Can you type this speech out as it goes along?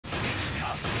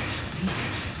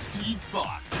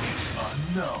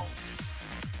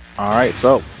Alright,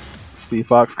 so Steve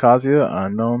Fox, Kazuya,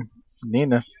 unknown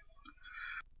Nina.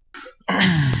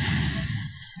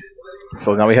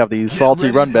 So now we have the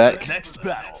salty run back.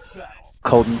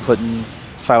 Colton putting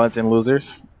Silence in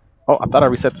losers. Oh, I thought I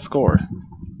reset the score.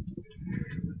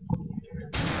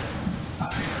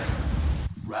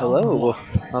 Hello,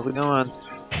 how's it going?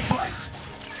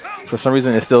 For some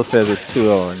reason, it still says it's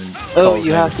 2-0. And oh,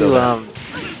 you have to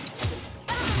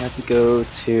go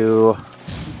to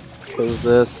close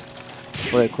this.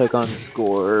 When I click on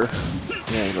score,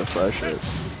 and refresh it.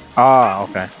 Ah,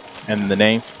 okay. And the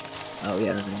name? Oh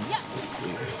yeah, the name. Let's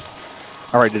see.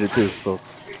 I already did it too. So.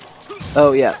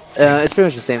 Oh yeah, it's pretty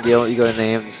much the same deal. You go to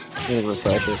names, and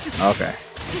refresh it. Okay.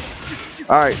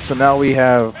 All right, so now we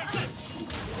have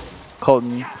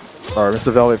Colton or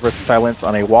Mr. Velvet versus Silence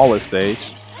on a Wallace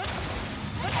stage.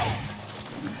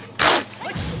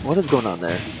 What is going on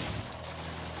there?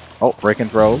 Oh, breaking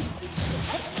throws.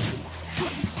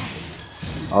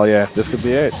 Oh yeah, this could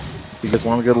be it. He gets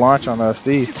one good launch on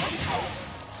Steve.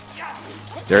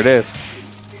 There it is.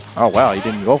 Oh wow, he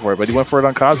didn't go for it, but he went for it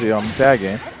on Kazuya on the tag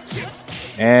game.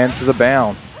 And to the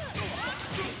bound.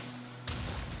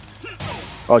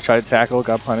 Oh, tried to tackle,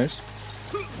 got punished.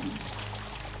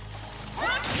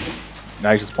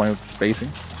 Now he's just playing with the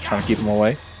spacing, trying to keep him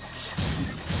away.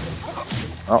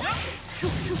 Oh.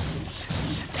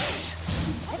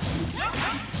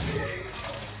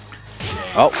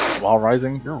 Oh, while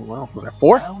rising. Oh, wow. Was that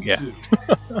 4? Yeah.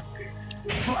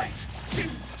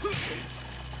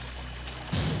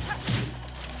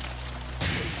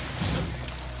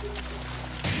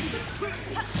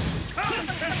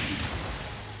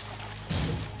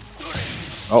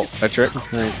 Oh, that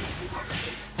tricks. Nice.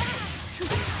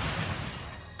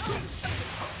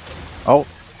 Oh,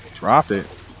 dropped it.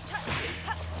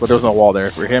 But there was no wall there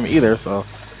for him either, so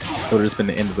it would have just been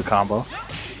the end of the combo.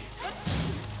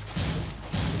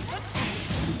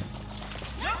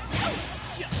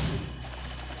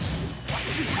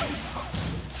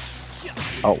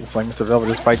 Oh, looks like Mr. Velvet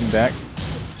is fighting back,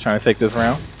 trying to take this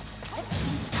round.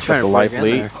 Trying the to life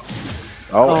lead.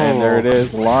 Oh, and there it is,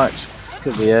 the launch. This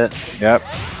could be it. Yep.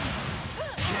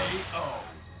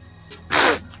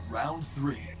 Round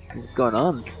 3. What's going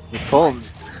on? It's Colton.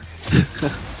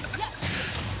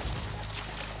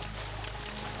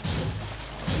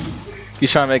 He's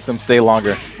trying to make them stay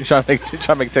longer. He's trying to make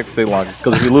Tekken stay longer.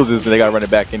 Because if he loses, then they gotta run it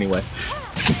back anyway.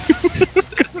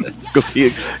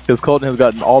 Because Colton has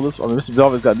gotten all this, Mr.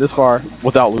 Velvet has gotten this far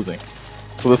without losing.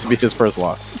 So this will be his first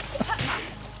loss.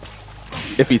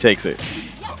 If he takes it.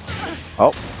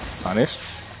 Oh, punished.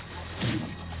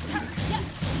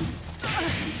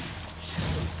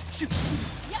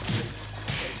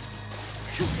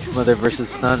 Mother versus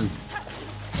son.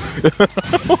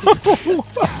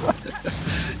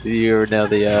 Do you ever know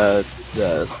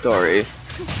the story?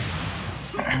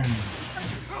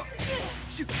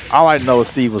 All I know is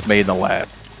Steve was made in the lab.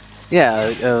 Yeah,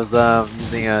 it was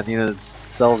using Nina's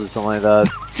cells or something like that.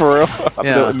 For real?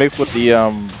 Yeah. It mixed with the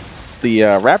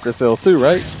Raptor cells too,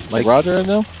 right? Like Roger and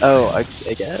them? Oh, I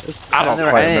guess. I don't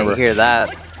quite remember. I didn't hear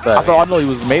that. But I know he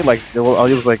was made like he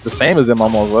was like the same as them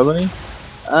almost, wasn't he?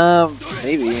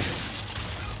 Maybe.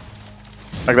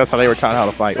 Like that's how they were taught how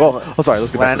to fight. Well, I'm sorry.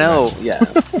 Let's get back to the match. Yeah.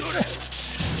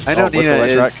 I know Nina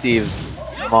is Steve's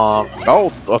mom.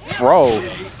 Oh, a throw!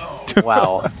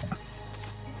 Wow.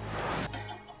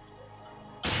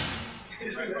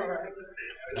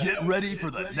 Get ready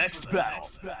for the next battle.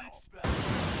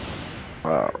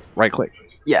 Right click.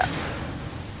 Yeah.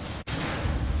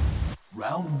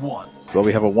 Round 1. So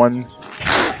we have a 1.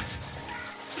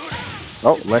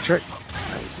 Oh, electric.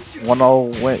 Nice.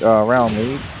 1-0 round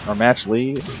lead or match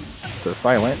lead to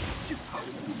Silence.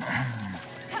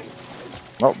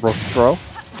 Oh, broke the throw.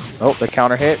 Oh, the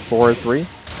counter hit. 4-3.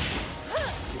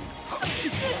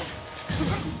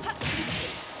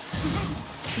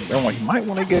 He might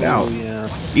want to get out. Yeah.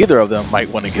 Either of them might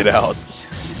want to get out.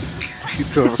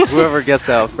 Whoever gets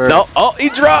out first. No, oh, he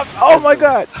dropped! Oh my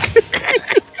god!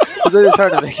 They're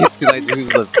trying to make it seem like who's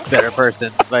the better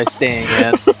person by staying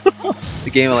in. The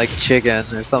game of like chicken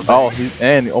or something. Oh,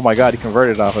 oh my god, he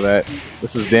converted off of that.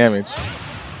 This is damage.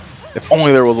 If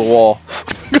only there was a wall.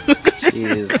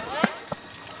 Jeez. I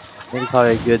think it's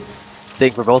probably a good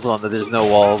thing for both of them that there's no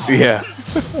walls. Yeah.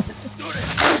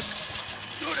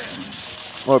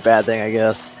 Or a bad thing, I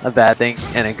guess. A bad thing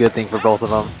and a good thing for both of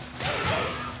them.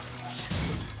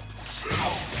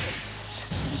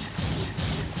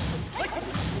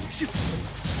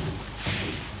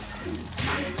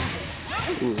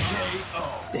 Ooh.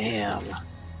 Damn.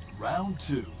 Round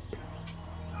 2.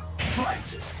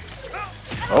 Fight.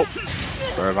 Oh,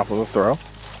 started off with a throw.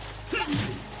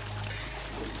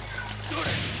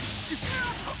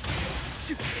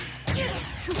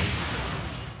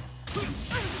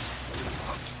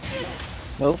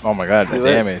 Nope. Oh my god, the Do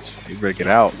it. damage. You break it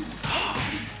out.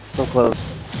 So close.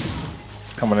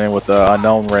 Coming in with the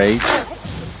unknown rage.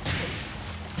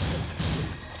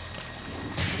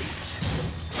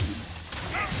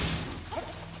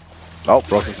 Oh,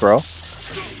 broken throw.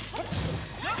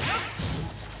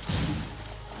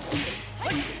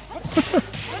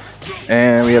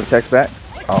 And we have text back.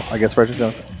 Oh, I guess Frederick's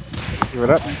gonna give it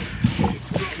up.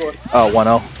 Oh,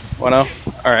 1-0. 1-0.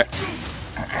 All right.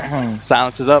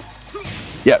 Silence is up.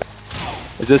 Yep.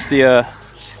 Is this the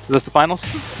finals?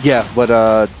 Yeah,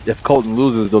 but if Colton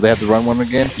loses, do they have to run one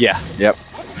again? Yeah. Yep.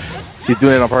 He's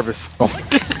doing it on purpose.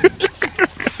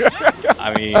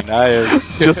 I mean, I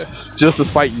just to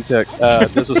spite you, Tex.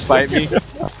 this will spite me.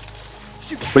 But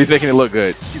he's making it look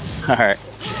good. All right.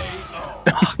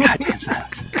 Oh, goddamn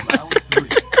Silence.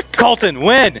 Colton,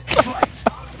 win!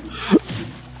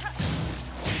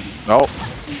 Oh,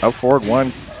 up forward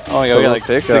 1. Oh, yeah, So we got like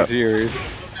pick 6 up. viewers.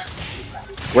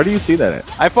 Where do you see that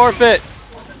at? I forfeit.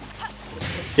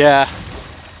 Yeah.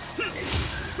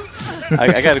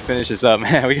 I gotta finish this up,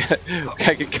 man. We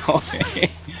gotta get going.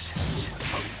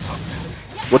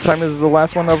 What time is the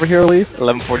last one over here, Lee?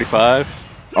 11:45.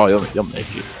 Oh, you'll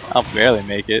make it. I'll barely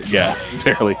make it. Yeah,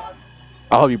 barely.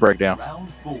 I'll help you break down.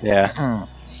 Round 4. Yeah.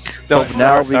 So Don't-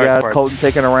 now dark- we dark got part. Colton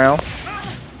taking a round.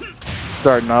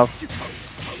 Starting off.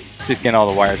 She's getting all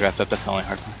the wires wrapped up. That's the only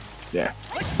hard part. Yeah.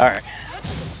 All right.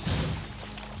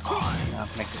 Oh, yeah,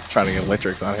 make it, Trying to get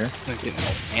Litrix on here. make it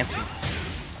all fancy.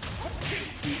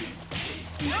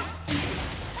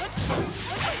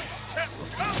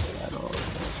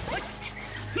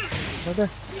 Okay.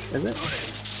 Is it?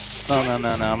 No.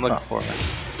 I'm looking for it.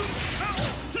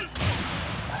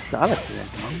 I thought I put it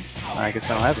in. I guess I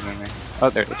don't have it in there. Oh,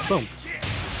 there it is. Boom.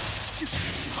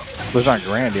 But it's not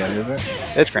grand yet, is it?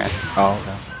 It's grand. Oh,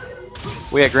 okay.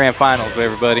 We had grand finals,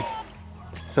 everybody.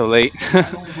 So late.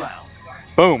 Final round.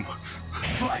 Boom.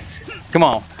 Fight. Come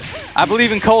on. I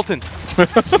believe in Colton. For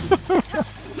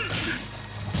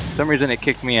some reason it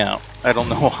kicked me out. I don't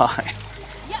know why.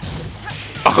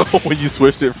 Oh, when you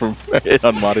switched it from it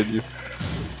unmodded you.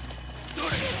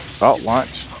 Oh,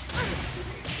 launch.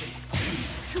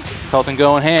 Colton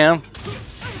going ham.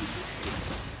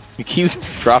 He keeps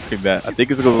dropping that. I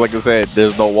think it's because, like I said,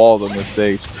 there's no walls on this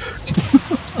stage.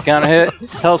 It's gonna hit.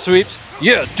 Hell sweeps.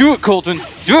 Yeah, do it, Colton.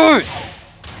 Do it.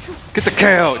 Get the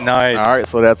KO. Nice. All right,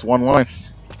 so that's 1-1.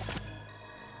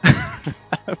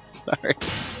 I'm sorry.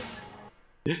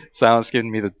 Silence giving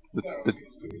me the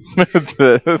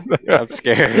I'm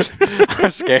scared. I'm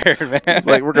scared, man. It's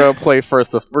like we're gonna play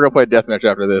first. We're gonna play a deathmatch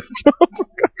after this.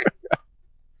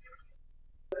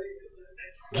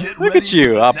 Get Look ready at you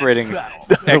for the operating next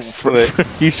battle. X-Split.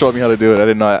 He showed me how to do it. I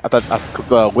didn't know. I thought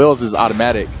because Will's is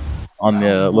automatic on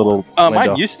the little window.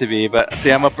 Mine used to be, but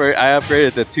see, I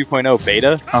upgraded to 2.0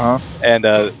 beta, and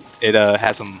it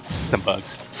has some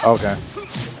bugs. Okay.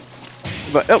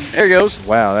 But oh, there he goes.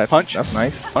 Wow, that's Punch. That's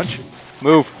nice. Punch.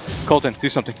 Move. Colton, do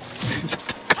something.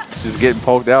 Just getting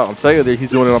poked out. I'm telling you, he's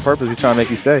doing it on purpose. He's trying to make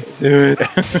you stay. Do it.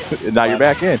 And now you're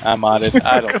back in. I'm modded.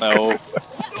 I don't know.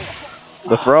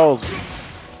 The throws.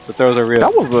 The throws are real.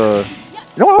 That was a.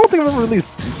 You know what? I don't think I've ever really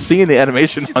seen the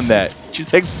animation on that. She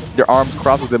takes their arms,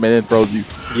 crosses them, and then throws you.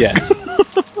 Yes.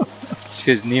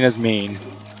 Because Nina's mean.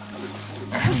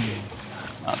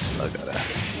 Not Slug.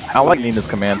 I like Nina's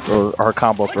command throw, or her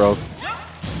combo throws.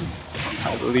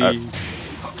 I believe.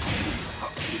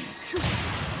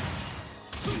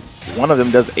 One of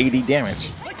them does 80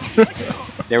 damage.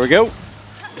 There we go.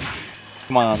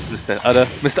 Come on, Mr. Udda.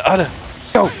 Mr. Udda.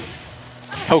 Go.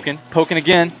 Poking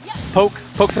again. Poke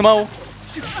some more.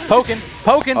 Poking.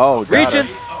 Oh, got reaching.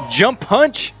 Jump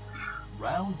punch.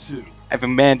 Round 2. If a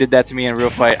man did that to me in a real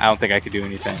fight, I don't think I could do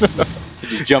anything. He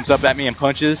just jumps up at me and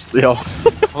punches. Yo.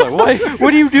 I'm like,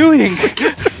 what are you doing?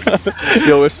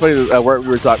 Yo, it's funny. At work, we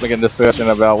were making a discussion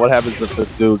about what happens if the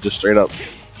dude just straight up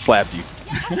slaps you.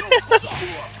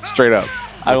 Straight up.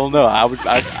 I don't know.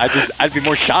 I'd be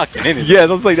more shocked than anything. Yeah,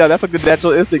 that's like that. That's like the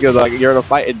natural instinct of like you're in a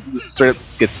fight and you just straight up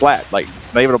just get slapped, like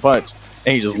not even a punch,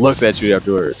 and he just looks at you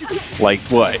afterwards. Like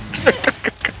what?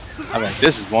 I'm like,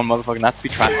 this is one motherfucker not to be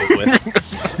trifled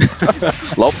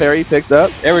with. Low parry picked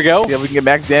up. There we go. See if we can get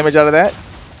max damage out of that.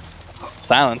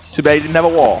 Silence. Too bad he didn't have a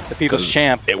wall. The people's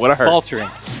champ. It would have hurt. Faltering.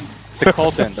 The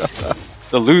Colton.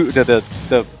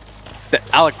 the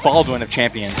Alec Baldwin of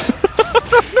champions.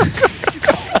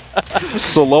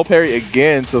 So low parry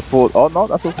again to full. Oh no,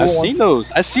 that's a full I've one. seen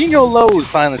those. I've seen your lows,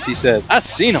 Silence, he says. I've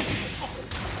seen them.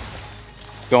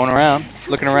 Going around,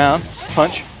 looking around.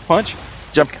 Punch.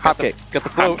 Jump, hop kick. Got the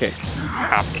Hop float. kick.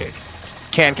 Hop kick.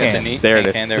 Can. Got the knee. There it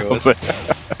is. Can, there it was.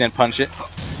 Then punch it.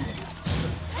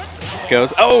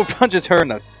 Goes. Oh, punches her in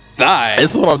the thigh.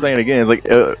 This is what I'm saying again. It's like,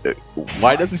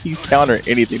 why doesn't he counter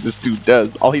anything this dude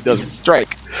does? All he does is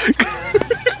strike.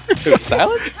 Who,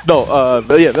 Silence? No,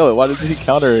 but yeah, no. Why doesn't he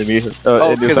counter any of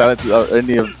Silence,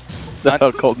 any of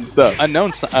the Colton stuff?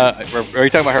 Unknown. Are you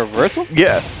talking about her reversal?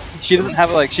 Yeah. She doesn't have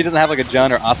like a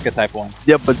Jun or Asuka type one.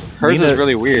 Yeah, but Hers Nina, is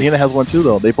really weird. Nina has one too,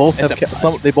 though. They both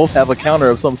have they both have a counter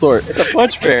of some sort. It's a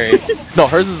punch fairy. No,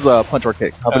 hers is a punch or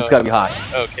kick. But it's got to be high.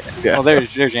 Okay. Yeah. Well,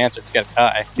 there's your answer. It's got to be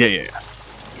high. Yeah.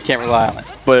 Can't rely on it.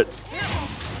 But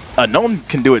Unknown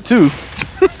can do it too.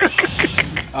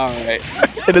 All right.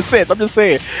 In a sense, I'm just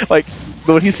saying, like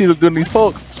when he sees him doing these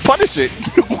pokes, just punish it.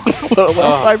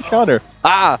 One-time counter.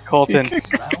 Ah, Colton.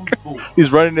 Round 4.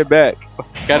 He's running it back.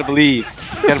 Gotta believe.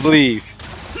 Gotta believe.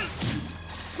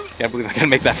 Gotta believe I gotta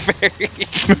make that fairy.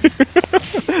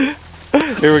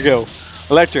 Here we go.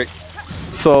 Electric.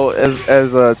 So as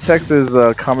Texas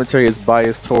commentary is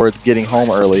biased towards getting home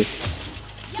early,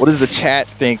 what does the chat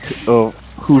think of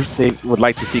who they would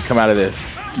like to see come out of this?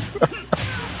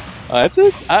 That's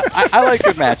it. I like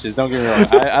good matches. Don't get me wrong.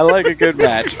 I like a good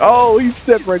match. Oh, he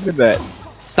stepped right into that.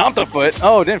 Stomped the foot.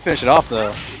 Oh, didn't finish it off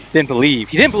though. Didn't believe.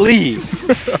 He didn't believe.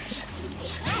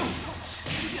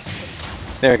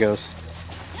 There it goes.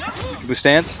 Blue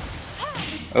stance.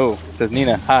 Oh, it says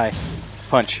Nina. Hi.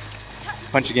 Punch.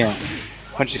 Punch again.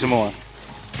 Punch you some more.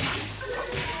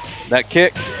 That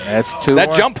kick. That's 2.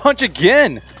 That jump punch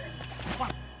again.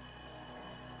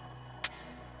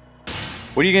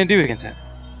 What are you gonna do against it?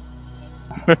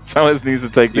 Silence needs to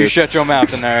take You this. shut your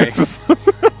mouth, Denari.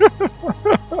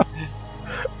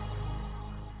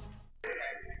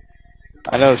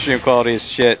 I know the stream quality is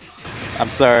shit. I'm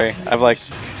sorry.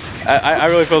 I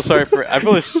really feel sorry for. I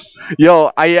really.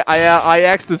 Yo, I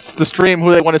asked the stream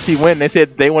who they want to see win. They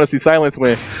said they want to see Silence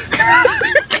win.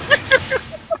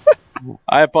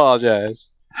 I apologize.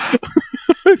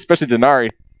 Especially Denari.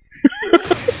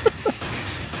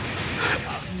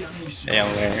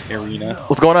 Damn, Arena.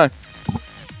 What's going on?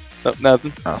 Oh,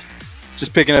 nothing. Oh.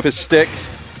 Just picking up his stick.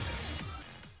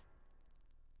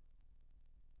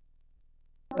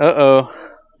 Uh-oh.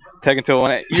 Tekken to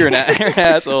 1. You're an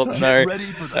asshole, Denari.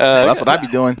 Ready for the That's what I be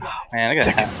doing. Man, I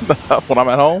gotta When I'm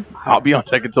at home, I'll be on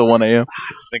Tekken till 1 a.m.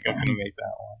 think I'm gonna make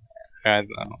that one. I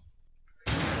don't know.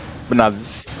 But now,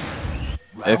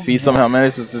 if he somehow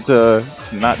manages to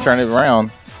not turn it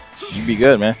around, you'd be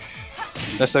good, man.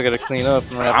 I still gotta clean up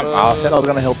and wrap up. I said I was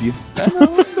gonna help you.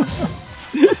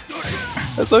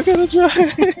 I still gotta try.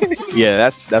 Yeah,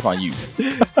 that's on you.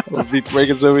 I'll be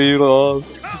breaking so many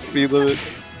laws, speed limits.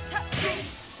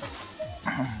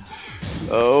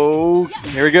 Oh,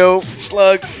 here we go.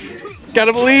 Slug.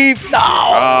 Gotta believe. No.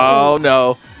 Oh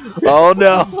no. Oh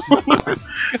no.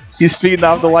 He's feeding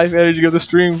off the life energy of the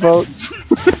stream, folks.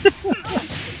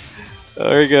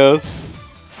 There he goes.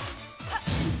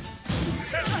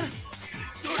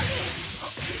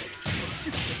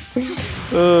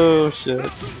 Oh shit.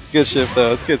 Good shit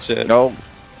though. It's good shit. Nope.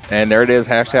 And there it is.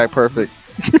 Hashtag perfect.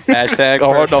 Hashtag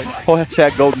Oh perfect. no. Oh,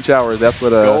 hashtag golden showers. That's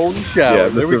what Golden shower. Yeah,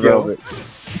 there Mr. we go. Velvet.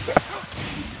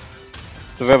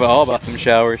 The Velvet all about them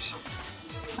showers.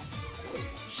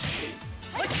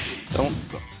 Don't.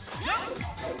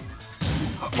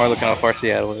 More looking how far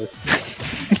Seattle is.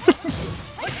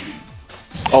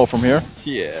 Oh, from here?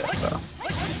 Yeah.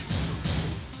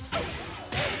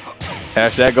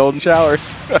 Hashtag golden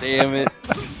showers. Damn it.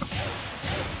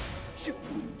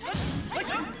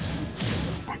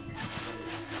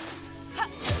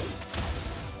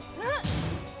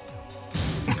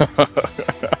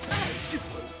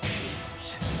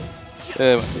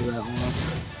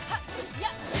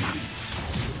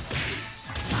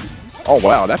 Oh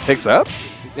wow, that picks up?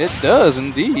 It does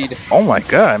indeed. Oh my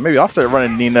god, maybe I'll start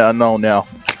running Nina Unknown now.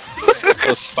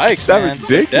 Those spikes, That's man.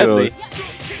 ridiculous. Deadly.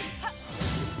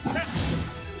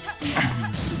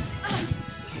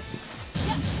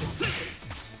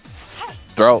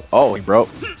 Throw. Oh, he broke.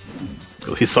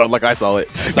 He saw it like I saw it.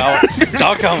 Saw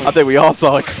it coming. I think we all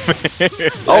saw it coming.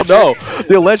 Oh no,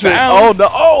 the electric. Bound. Oh no.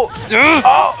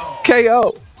 Oh,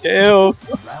 KO. Ew.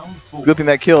 round 4. Good thing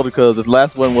that killed because the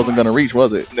last one wasn't gonna reach,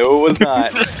 was it? No, it was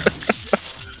not.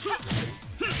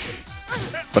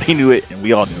 But he knew it, and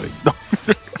we all knew it.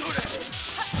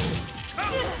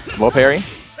 Low parry.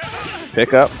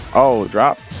 Pick up. Oh,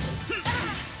 drop.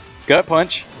 Gut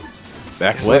punch.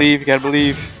 Back flip. Believe. You gotta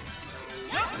believe.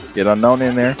 Get Unknown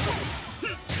in there.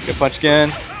 Gut punch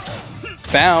again.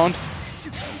 Bound.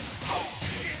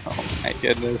 Oh my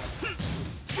goodness.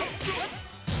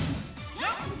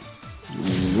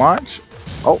 Launch.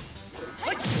 Oh.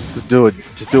 Just do it.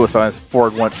 Just do it, Silence.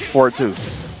 Forward 1, forward 2.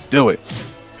 Just do it.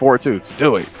 Forward 2. Just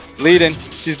do it. Bleeding.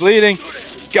 She's bleeding.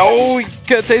 Go! You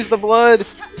gotta taste the blood.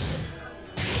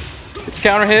 It's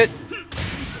counter hit.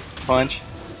 Punch.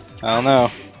 I don't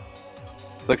know.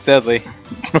 Looks deadly.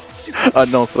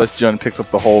 Unknown Celestian picks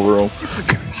up the whole room.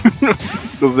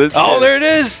 Oh, there it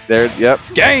is! There, yep.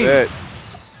 Game! That's it.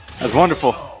 That's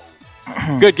wonderful.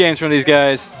 Good games from these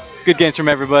guys. Good games from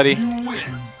everybody. There's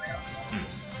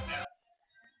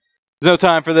no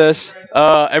time for this.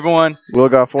 Everyone, Will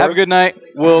got 4. have a good night.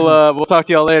 We'll talk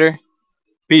to y'all later.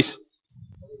 Peace.